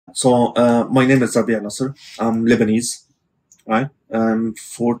My name is Rabih Nasr. I'm Lebanese, right? I'm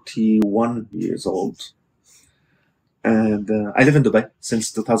 41 years old, and I live in Dubai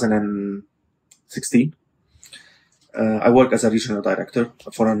since 2016. I work as a regional director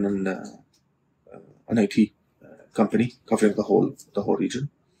for an IT company covering the whole region.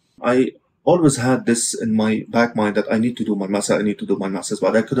 I always had this in my back mind that I need to do my master, I need to do my masters,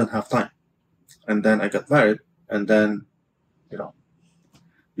 but I couldn't have time. And then I got married, and then you know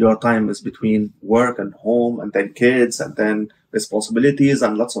your time is between work and home and then kids and then responsibilities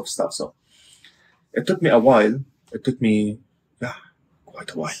and lots of stuff. So it took me a while. It took me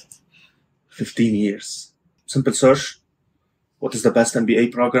quite a while, 15 years. Simple search. What is the best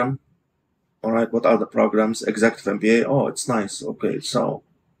MBA program? All right. What are the programs? Executive MBA. Oh, it's nice. Okay. So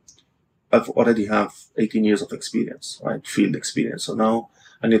I've already have 18 years of experience, right? Field experience. So now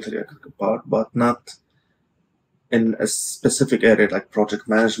I need to part, but not in a specific area like project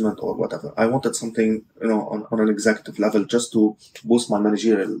management or whatever. I wanted something, on an executive level just to boost my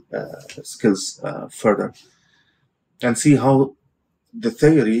managerial skills further and see how the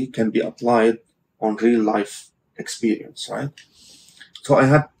theory can be applied on real life experience, right? So I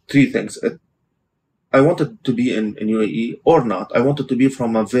had three things. I wanted to be in UAE or not. I wanted to be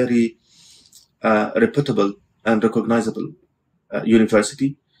from a very reputable and recognizable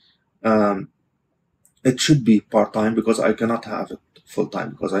university. It should be part-time because I cannot have it full-time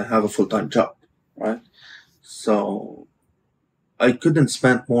because I have a full-time job, right? So I couldn't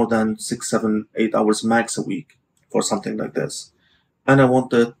spend more than 6, 7, 8 hours max a week for something like this. And I want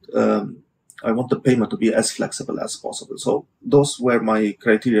the payment to be as flexible as possible. So those were my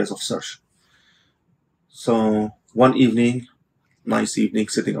criteria of search. So one evening, nice evening,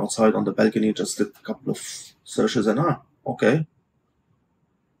 sitting outside on the balcony, just did a couple of searches and okay.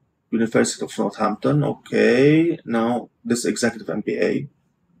 University of Northampton, okay. Now this Executive MBA,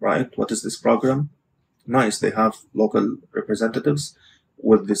 right? What is this program? Nice, they have local representatives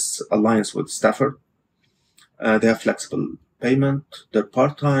with this alliance with Stafford. They have flexible payment, they're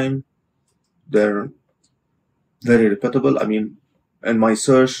part-time, they're very reputable. I mean, in my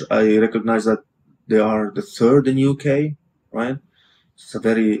search, I recognize that they are the third in UK, right? It's a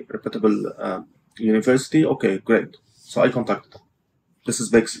very reputable university. Okay, great. So I contacted them. This is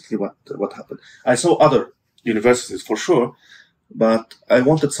basically what happened. I saw other universities for sure, but I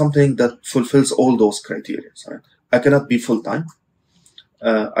wanted something that fulfills all those criteria. Right? I cannot be full-time.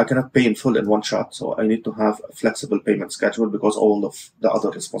 I cannot pay in full in one shot, so I need to have a flexible payment schedule because all of the other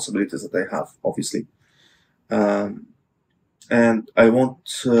responsibilities that I have, obviously. And I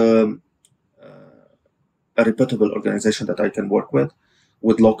want a reputable organization that I can work with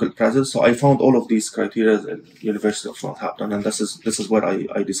local presence. So I found all of these criteria in University of Northampton, and this is where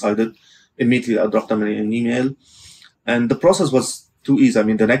I decided. Immediately I dropped them in an email, and the process was too easy. I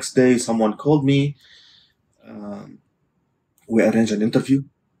mean, the next day someone called me. We arranged an interview.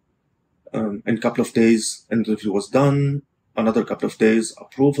 In a couple of days, interview was done. Another couple of days,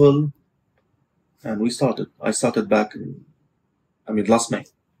 approval, and we started. I started back in, last May.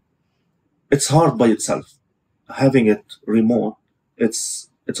 It's hard by itself. Having it remote, it's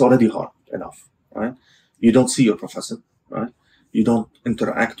already hard enough, right? You don't see your professor, right? You don't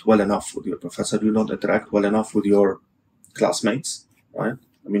interact well enough with your professor. You don't interact well enough with your classmates, right?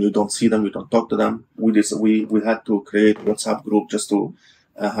 I mean, you don't see them, you don't talk to them. We had to create a WhatsApp group just to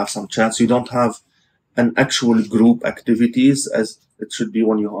have some chats. You don't have an actual group activities as it should be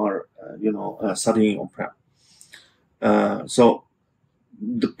when you are, studying on-prem. So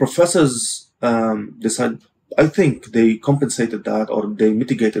the professors decided. I think they compensated that, or they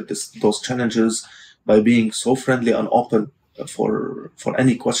mitigated those challenges by being so friendly and open for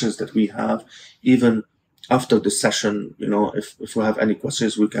any questions that we have. Even after the session, if we have any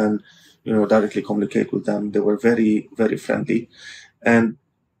questions, we can, directly communicate with them. They were very, very friendly, and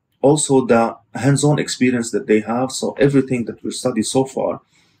also the hands-on experience that they have. So everything that we study so far,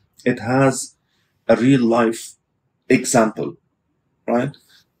 it has a real life example, right?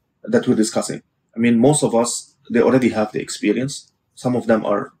 That we're discussing. I mean, most of us, they already have the experience. Some of them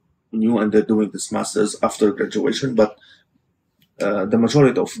are new and they're doing this master's after graduation, but the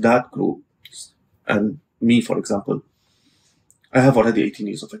majority of that group, and me, for example, I have already 18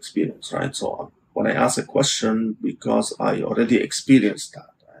 years of experience, right? So when I ask a question, because I already experienced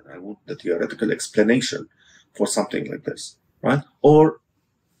that, and I want the theoretical explanation for something like this, right? Or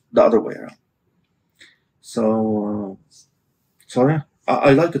the other way around. So, yeah,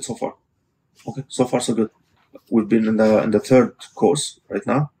 I like it so far. Okay, so far so good. We've been in the third course right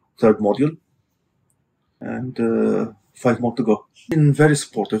now, third module, and 5 more to go. Been very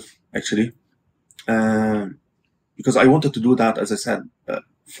supportive, actually, because I wanted to do that, as I said,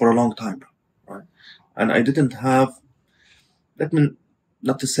 for a long time, right? And I didn't have, let me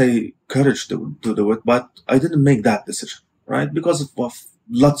not to say courage to do it, but I didn't make that decision, right? Because of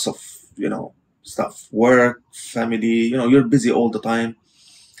lots of, stuff, work, family, you're busy all the time.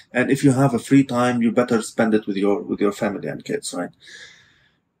 And if you have a free time, you better spend it with your family and kids, right?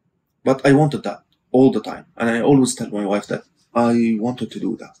 But I wanted that all the time. And I always tell my wife that I wanted to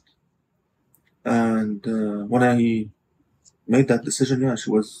do that. And when I made that decision, yeah, she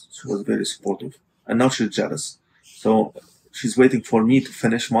was very supportive. And now she's jealous. So she's waiting for me to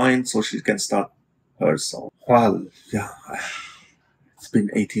finish mine so she can start hers. So, well, yeah, it's been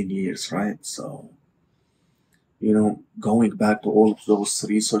 18 years, right? So, going back to all of those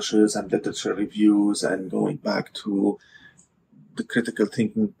researches and literature reviews and going back to the critical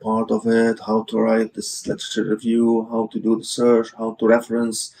thinking part of it, how to write this literature review, how to do the search, how to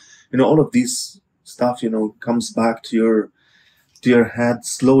reference, all of these stuff, comes back to your head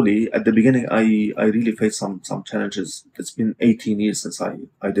slowly. At the beginning, I really faced some challenges. It's been 18 years since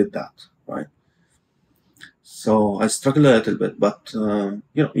I did that, right? So I struggle a little bit, but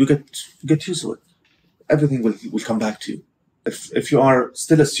you get used to it. Everything will come back to you. If you are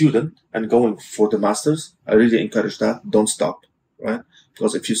still a student and going for the masters, I really encourage that. Don't stop, right?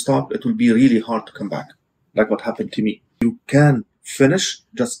 Because if you stop, it will be really hard to come back, like what happened to me. You can finish,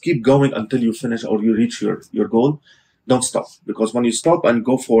 just keep going until you finish or you reach your goal. Don't stop, because when you stop and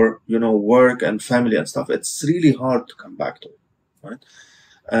go for work and family and stuff, it's really hard to come back to it, right?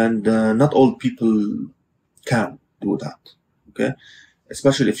 And not all people can do that, okay?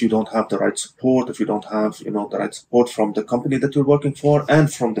 Especially if you don't have the right support, if you don't have the right support from the company that you're working for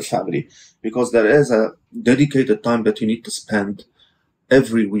and from the family, because there is a dedicated time that you need to spend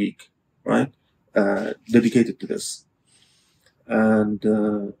every week, right? Dedicated to this. And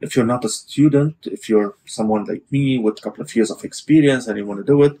if you're not a student, if you're someone like me with a couple of years of experience and you want to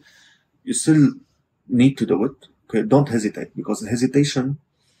do it, you still need to do it. Okay, don't hesitate, because hesitation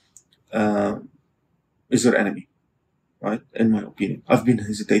is your enemy, right? In my opinion, I've been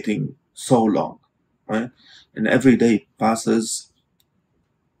hesitating so long, right? And every day passes,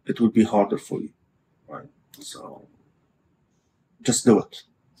 it will be harder for you, right? So just do it.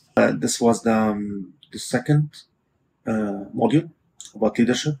 This was the second module about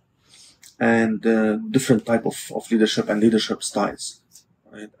leadership and different type of leadership and leadership styles,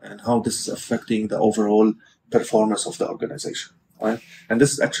 right? And how this is affecting the overall performance of the organization, right? And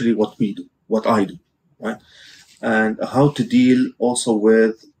this is actually what we do, what I do, right? And how to deal also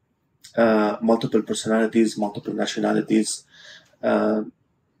with multiple personalities, multiple nationalities,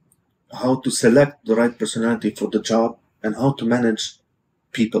 how to select the right personality for the job, and how to manage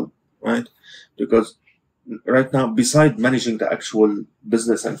people, right? Because right now, beside managing the actual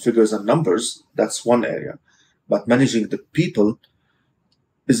business and figures and numbers, that's one area. But managing the people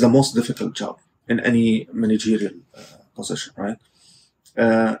is the most difficult job in any managerial position, right?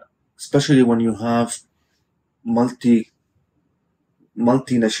 Especially when you have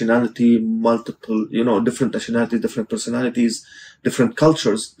multi-nationality, multiple, different nationalities, different personalities, different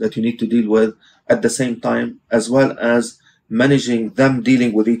cultures that you need to deal with at the same time, as well as managing them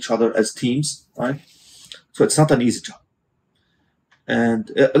dealing with each other as teams, right? So it's not an easy job. And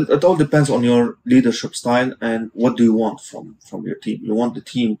it all depends on your leadership style and what do you want from your team. You want the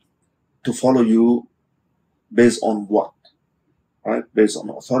team to follow you based on what, right? Based on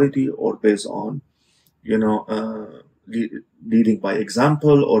authority, or based on, leading by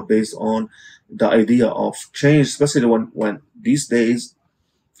example, or based on the idea of change, especially when these days,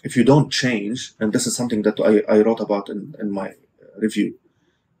 if you don't change, and this is something that I wrote about in my review,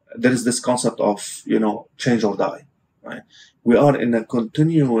 there is this concept of, change or die, right? We are in a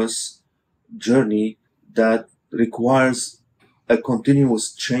continuous journey that requires a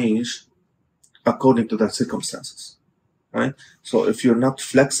continuous change according to the circumstances, right? So if you're not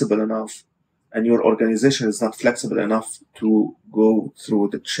flexible enough and your organization is not flexible enough to go through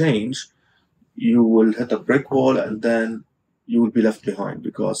the change, you will hit a brick wall and then you will be left behind,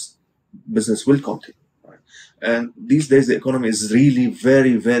 because business will continue. And these days, the economy is really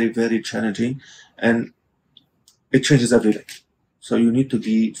very, very, very challenging, and it changes every day. So you need to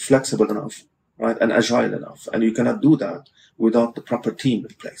be flexible enough, right, and agile enough. And you cannot do that without the proper team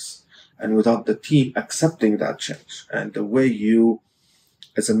in place, and without the team accepting that change. And the way you,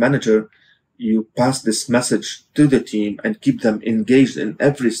 as a manager, you pass this message to the team and keep them engaged in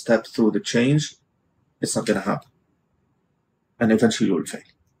every step through the change, it's not going to happen. And eventually you will fail.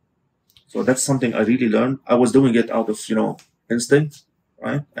 So that's something I really learned. I was doing it out of, instinct,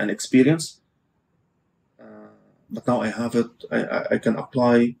 right, and experience. But now I have it. I can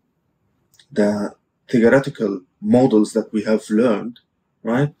apply the theoretical models that we have learned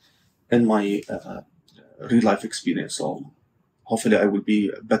right? In my real life experience. So hopefully I will be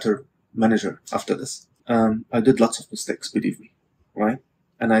a better manager after this. I did lots of mistakes, believe me, right?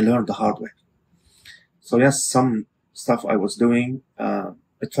 And I learned the hard way. So yes, some stuff I was doing,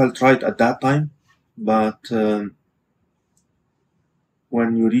 it felt right at that time, but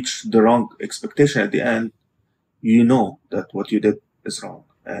when you reach the wrong expectation at the end, you know that what you did is wrong,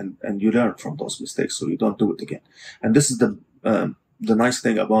 and you learn from those mistakes, so you don't do it again. And this is the nice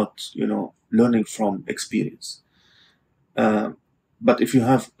thing about learning from experience. But if you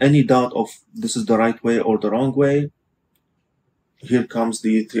have any doubt of this is the right way or the wrong way, here comes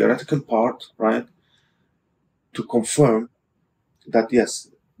the theoretical part, right? To confirm that yes,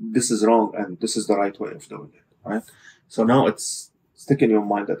 this is wrong and this is the right way of doing it, right? So now it's stick in your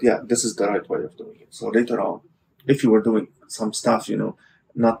mind that yeah, this is the right way of doing it. So later on, if you were doing some stuff,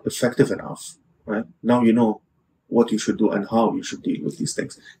 not effective enough, right? Now you know what you should do and how you should deal with these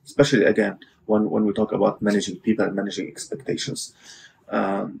things. Especially again, when we talk about managing people and managing expectations.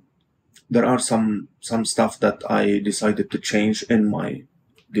 There are some stuff that I decided to change in my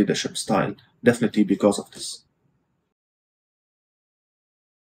leadership style, definitely because of this.